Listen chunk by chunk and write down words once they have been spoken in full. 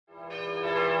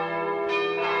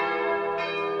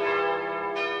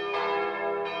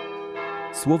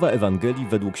Słowa Ewangelii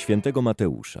według świętego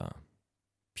Mateusza.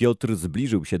 Piotr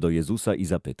zbliżył się do Jezusa i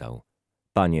zapytał: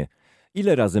 Panie,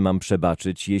 ile razy mam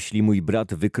przebaczyć, jeśli mój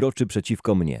brat wykroczy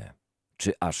przeciwko mnie?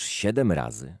 Czy aż 7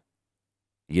 razy?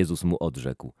 Jezus mu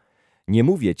odrzekł: Nie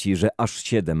mówię ci, że aż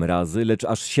 7 razy, lecz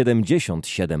aż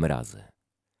 77 razy.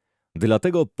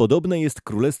 Dlatego podobne jest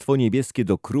Królestwo Niebieskie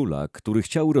do króla, który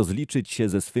chciał rozliczyć się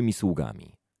ze swymi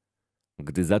sługami.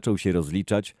 Gdy zaczął się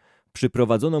rozliczać,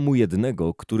 przyprowadzono mu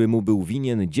jednego, który mu był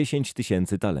winien 10 000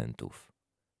 talentów.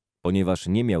 Ponieważ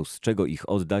nie miał z czego ich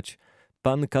oddać,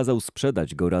 Pan kazał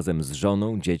sprzedać go razem z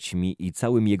żoną, dziećmi i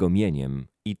całym jego mieniem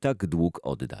i tak dług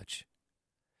oddać.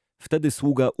 Wtedy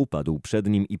sługa upadł przed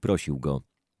nim i prosił go: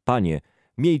 Panie,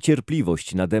 miej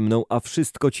cierpliwość nade mną, a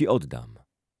wszystko ci oddam.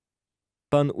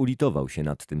 Pan ulitował się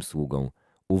nad tym sługą,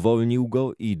 uwolnił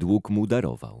go i dług mu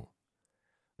darował.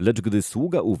 Lecz gdy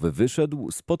sługa ów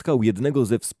wyszedł, spotkał jednego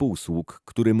ze współsług,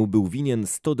 który mu był winien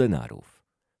 100 denarów.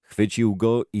 Chwycił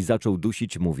go i zaczął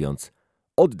dusić, mówiąc: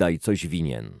 Oddaj, coś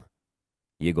winien.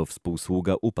 Jego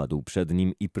współsługa upadł przed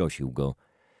nim i prosił go: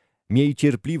 Miej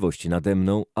cierpliwość nade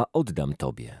mną, a oddam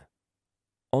tobie.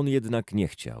 On jednak nie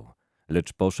chciał,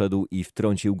 lecz poszedł i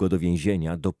wtrącił go do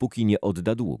więzienia, dopóki nie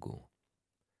odda długu.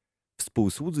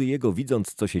 Współsłudzy jego,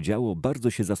 widząc, co się działo, bardzo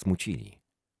się zasmucili.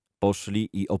 Poszli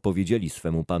i opowiedzieli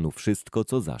swemu panu wszystko,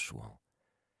 co zaszło.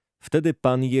 Wtedy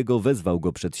pan jego wezwał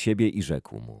go przed siebie i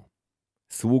rzekł mu: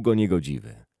 Sługo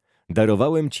niegodziwy,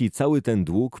 darowałem ci cały ten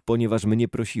dług, ponieważ mnie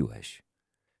prosiłeś.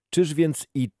 Czyż więc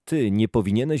i ty nie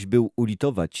powinieneś był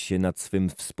ulitować się nad swym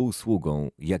współsługą,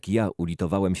 jak ja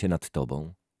ulitowałem się nad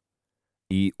tobą?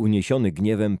 I uniesiony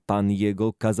gniewem pan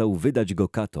jego kazał wydać go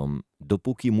katom,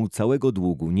 dopóki mu całego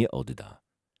długu nie odda.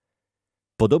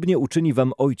 Podobnie uczyni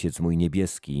wam Ojciec mój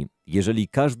niebieski, jeżeli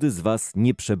każdy z was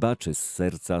nie przebaczy z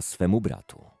serca swemu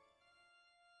bratu.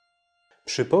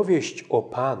 Przypowieść o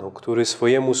Panu, który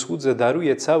swojemu słudze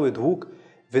daruje cały dług,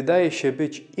 wydaje się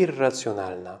być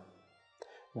irracjonalna.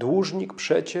 Dłużnik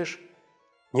przecież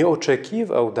nie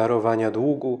oczekiwał darowania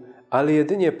długu, ale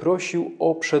jedynie prosił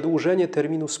o przedłużenie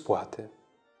terminu spłaty.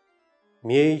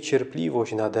 Miej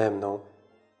cierpliwość nade mną,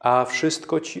 a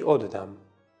wszystko ci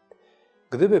oddam.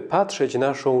 Gdyby patrzeć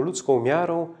naszą ludzką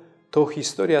miarą, to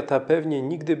historia ta pewnie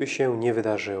nigdy by się nie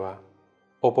wydarzyła.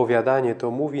 Opowiadanie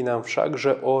to mówi nam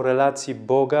wszakże o relacji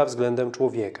Boga względem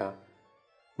człowieka.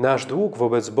 Nasz dług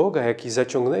wobec Boga, jaki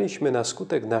zaciągnęliśmy na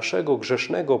skutek naszego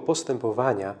grzesznego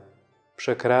postępowania,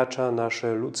 przekracza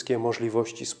nasze ludzkie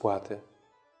możliwości spłaty.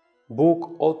 Bóg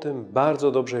o tym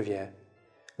bardzo dobrze wie,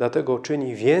 dlatego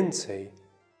czyni więcej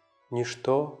niż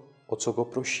to, o co Go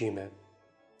prosimy.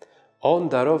 On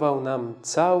darował nam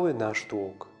cały nasz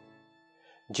dług.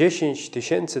 10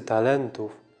 000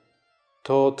 talentów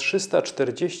to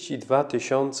 342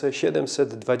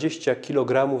 720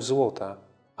 kg złota,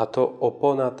 a to o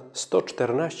ponad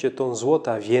 114 ton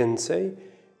złota więcej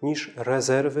niż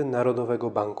rezerwy Narodowego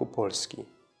Banku Polski.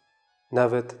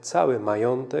 Nawet cały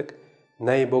majątek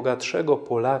najbogatszego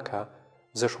Polaka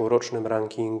w zeszłorocznym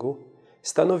rankingu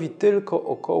stanowi tylko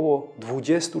około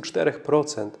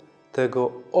 24%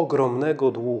 tego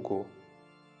ogromnego długu.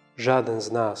 Żaden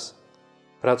z nas,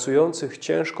 pracujących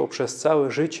ciężko przez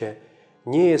całe życie,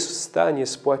 nie jest w stanie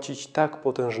spłacić tak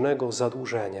potężnego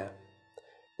zadłużenia.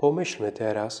 Pomyślmy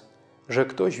teraz, że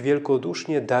ktoś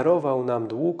wielkodusznie darował nam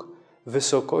dług w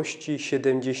wysokości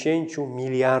 70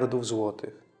 miliardów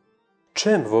złotych.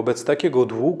 Czym wobec takiego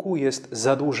długu jest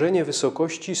zadłużenie w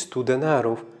wysokości 100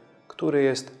 denarów, które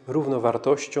jest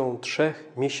równowartością 3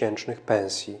 miesięcznych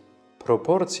pensji?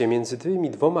 Proporcje między tymi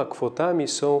dwoma kwotami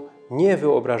są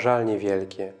niewyobrażalnie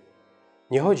wielkie.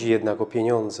 Nie chodzi jednak o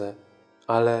pieniądze,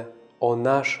 ale o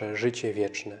nasze życie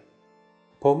wieczne.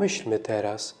 Pomyślmy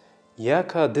teraz,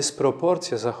 jaka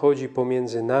dysproporcja zachodzi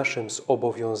pomiędzy naszym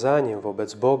zobowiązaniem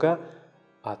wobec Boga,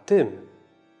 a tym,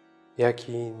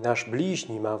 jaki nasz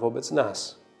bliźni ma wobec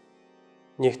nas.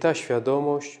 Niech ta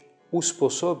świadomość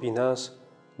usposobi nas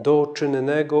do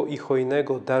czynnego i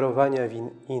hojnego darowania win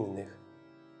innych,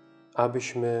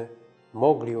 abyśmy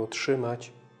mogli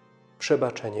otrzymać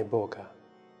przebaczenie Boga.